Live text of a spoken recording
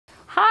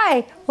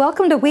Hi,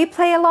 welcome to We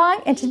Play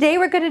Along, and today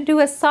we're going to do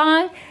a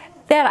song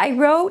that I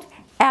wrote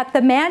at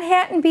the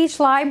Manhattan Beach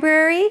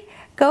Library.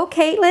 Go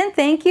Caitlin,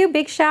 thank you,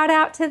 big shout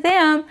out to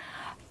them,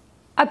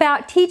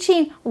 about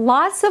teaching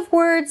lots of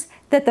words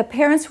that the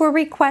parents were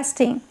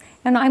requesting.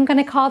 And I'm going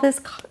to call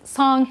this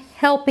song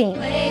Helping.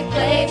 Play,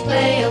 play,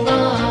 play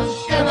along,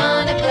 come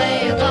on and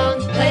play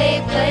along,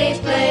 play, play,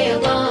 play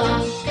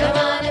along, come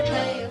on and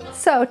play along.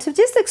 So to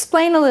just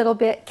explain a little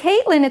bit,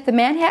 Caitlin at the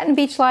Manhattan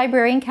Beach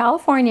Library in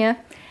California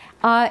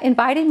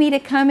invited me to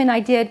come, and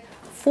I did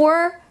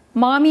 4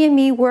 Mommy and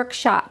Me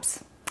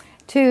workshops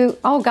to,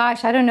 oh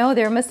gosh, I don't know,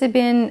 there must have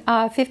been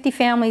 50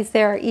 families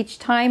there each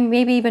time,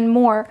 maybe even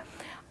more.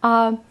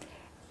 And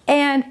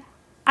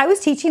I was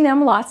teaching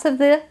them lots of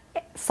the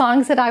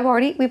songs that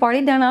we've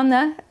already done on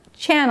the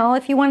channel.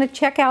 If you want to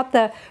check out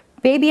the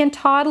baby and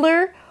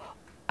toddler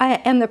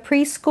and the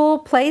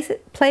preschool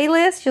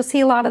playlist, you'll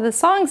see a lot of the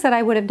songs that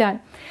I would have done.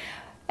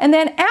 And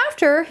then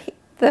after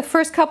the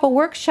first couple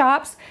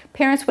workshops,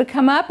 parents would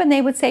come up and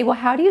they would say, well,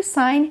 how do you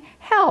sign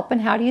help?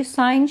 And how do you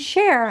sign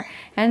share?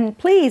 And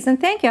please and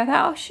thank you. I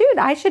thought, oh shoot,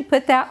 I should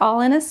put that all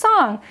in a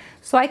song.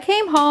 So I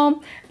came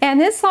home, and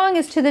this song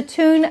is to the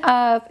tune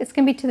of, it's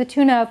going to be to the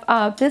tune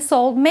of This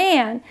Old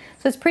Man.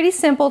 So it's pretty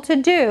simple to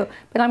do,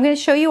 but I'm going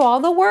to show you all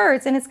the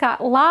words, and it's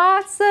got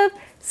lots of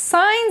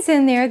signs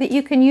in there that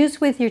you can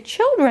use with your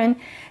children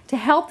to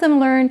help them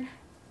learn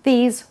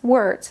these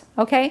words,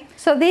 okay?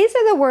 So these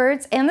are the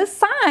words and the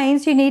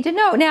signs you need to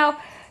know. Now,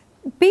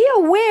 be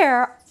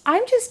aware,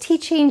 I'm just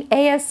teaching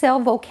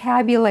ASL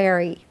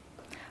vocabulary,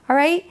 all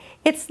right?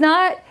 This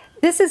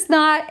is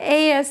not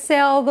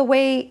ASL the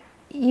way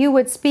you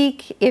would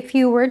speak if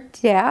you were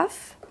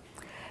deaf.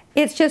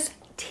 It's just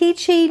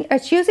teaching,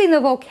 it's using the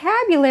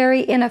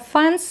vocabulary in a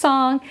fun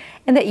song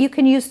and that you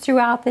can use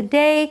throughout the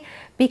day,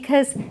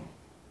 because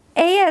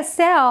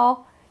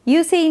ASL,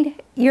 using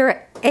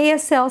your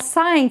ASL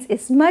signs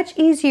is much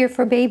easier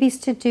for babies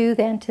to do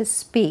than to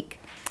speak.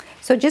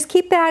 So just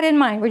keep that in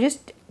mind. We're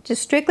just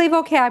strictly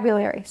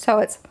vocabulary.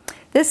 So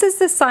this is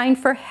the sign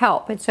for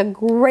help. It's a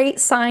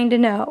great sign to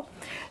know.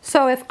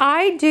 So if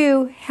I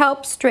do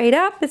help straight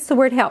up, it's the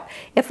word help.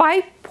 If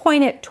I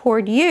point it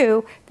toward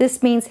you,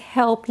 this means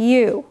help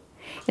you.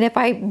 And if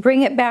I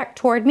bring it back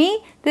toward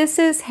me, this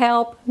is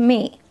help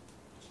me,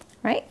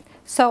 right?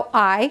 So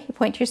you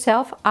point to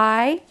yourself,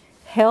 I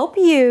help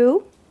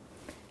you,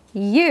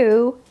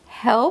 you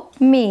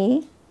help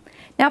me.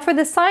 Now for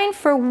the sign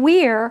for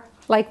we're,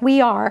 like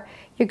we are,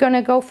 you're going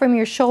to go from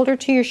your shoulder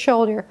to your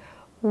shoulder.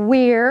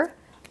 We're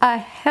a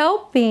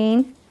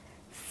helping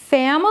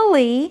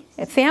family.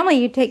 Family,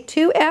 you take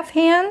 2 F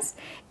hands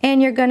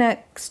and you're going to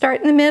start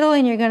in the middle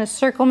and you're going to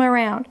circle them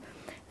around.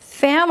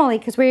 Family,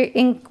 because we're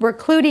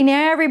including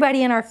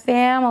everybody in our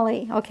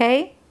family,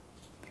 okay?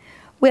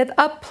 With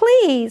a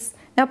please.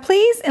 Now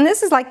please, and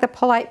this is like the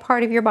polite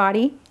part of your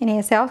body in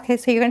ASL. Okay,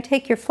 so you're going to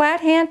take your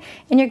flat hand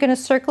and you're going to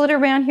circle it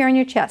around here on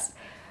your chest.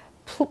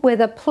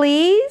 With a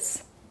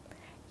please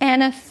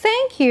and a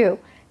thank you.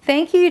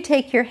 Thank you, you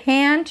take your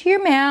hand to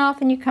your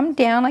mouth and you come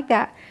down like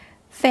that.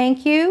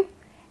 Thank you.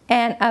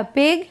 And a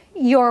big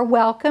you're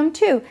welcome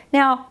too.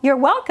 Now, you're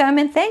welcome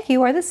and thank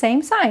you are the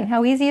same sign.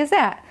 How easy is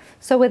that?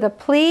 So with a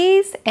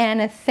please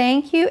and a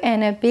thank you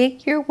and a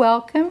big you're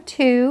welcome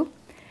too.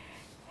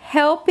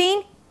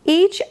 Helping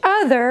each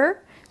other.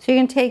 So you're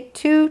going to take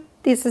 2,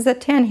 this is a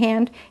 10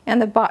 hand,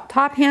 and the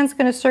top hand's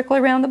going to circle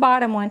around the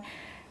bottom one.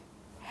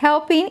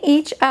 Helping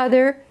each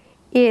other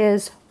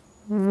is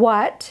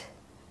what?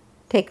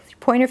 Take the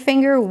pointer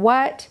finger,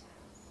 what,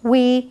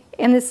 we,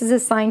 and this is a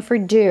sign for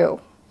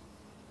do.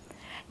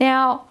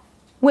 Now,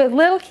 with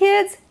little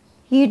kids,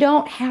 you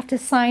don't have to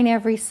sign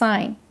every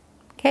sign,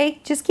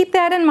 okay? Just keep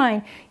that in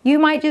mind. You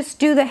might just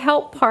do the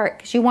help part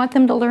because you want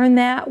them to learn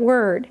that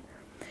word.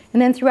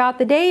 And then throughout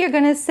the day, you're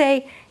going to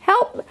say,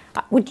 help,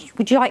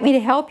 would you like me to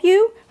help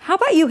you? How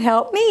about you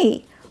help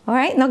me? All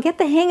right, and they'll get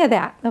the hang of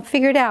that. They'll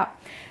figure it out.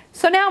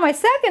 So now my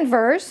second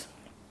verse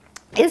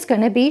is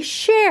going to be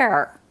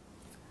share.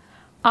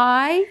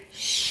 I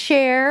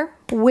share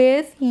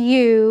with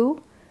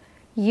you,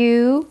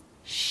 you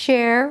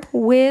share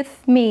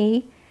with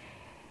me.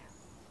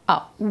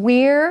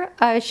 We're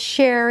a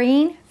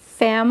sharing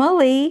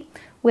family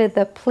with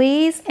a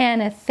please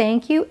and a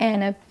thank you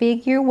and a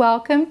big you're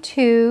welcome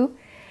too.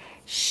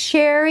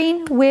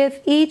 Sharing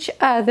with each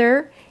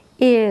other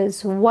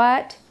is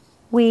what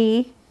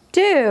we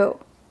do.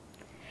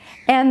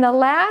 And the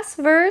last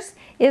verse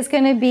is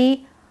going to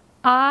be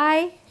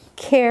I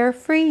care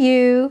for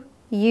you,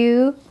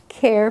 you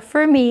care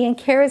for me. And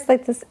care is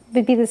like this,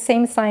 would be the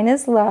same sign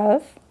as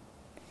love.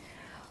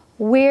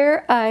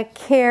 We're a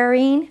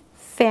caring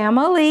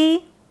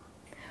family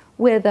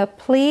with a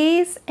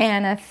please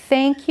and a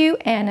thank you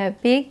and a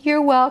big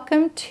you're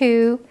welcome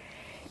too.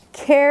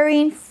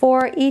 Caring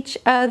for each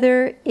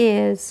other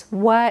is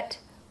what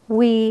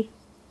we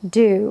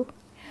do.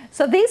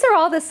 So these are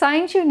all the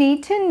signs you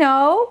need to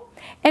know.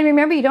 And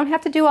remember, you don't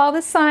have to do all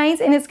the signs,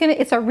 and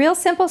it's a real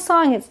simple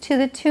song. It's to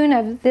the tune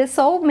of This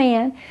Old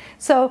Man.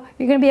 So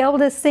you're going to be able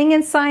to sing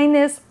and sign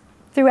this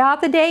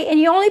throughout the day, and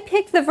you only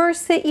pick the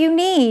verse that you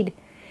need.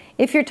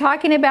 If you're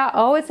talking about,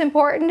 oh, it's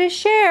important to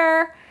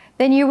share,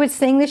 then you would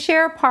sing the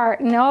share part.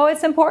 And oh,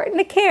 it's important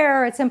to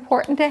care, it's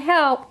important to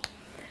help.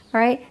 All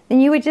right, then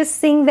you would just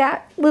sing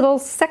that little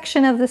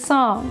section of the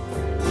song.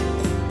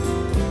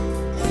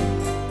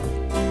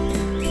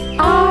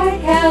 I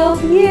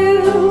help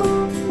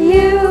you,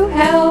 you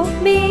help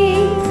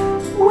me.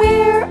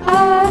 We're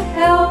a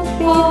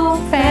helpful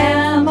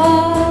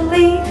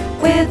family,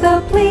 with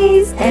a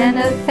please and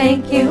a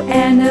thank you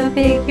and a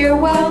big you're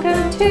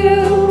welcome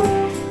to.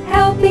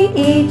 Helping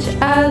each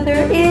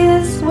other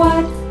is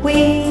what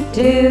we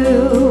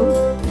do.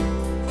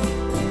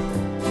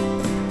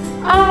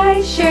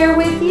 I share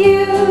with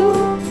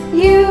you,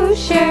 you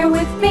share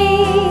with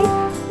me.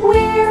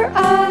 We're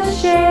a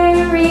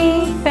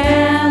sharing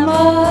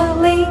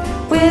family,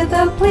 with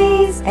a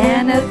please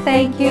and a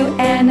thank you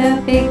and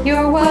a big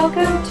you're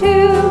welcome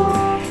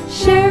to.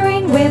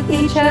 Sharing with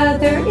each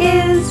other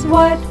is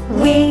what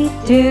we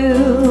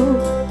do.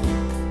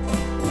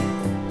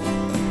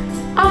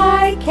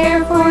 I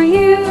care for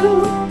you,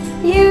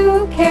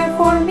 you care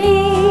for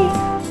me.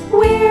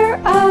 We're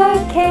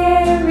a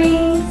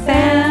caring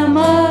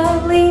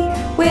family,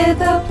 with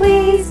a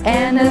please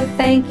and a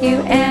thank you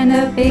and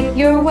a big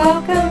you're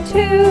welcome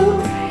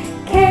to.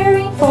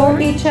 Caring for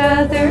each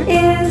other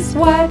is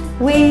what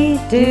we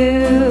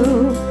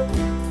do.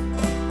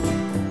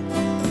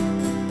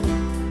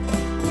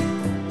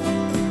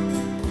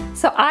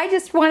 So I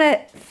just want to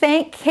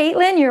thank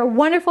Caitlin. You're a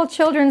wonderful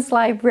children's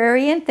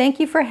librarian. Thank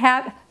you for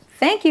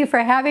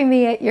having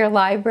me at your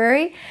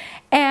library.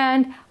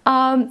 And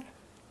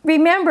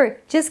remember,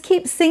 just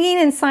keep singing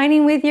and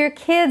signing with your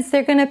kids.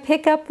 They're going to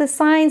pick up the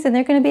signs and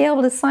they're going to be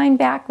able to sign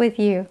back with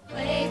you.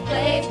 Play,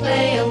 play,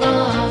 play along.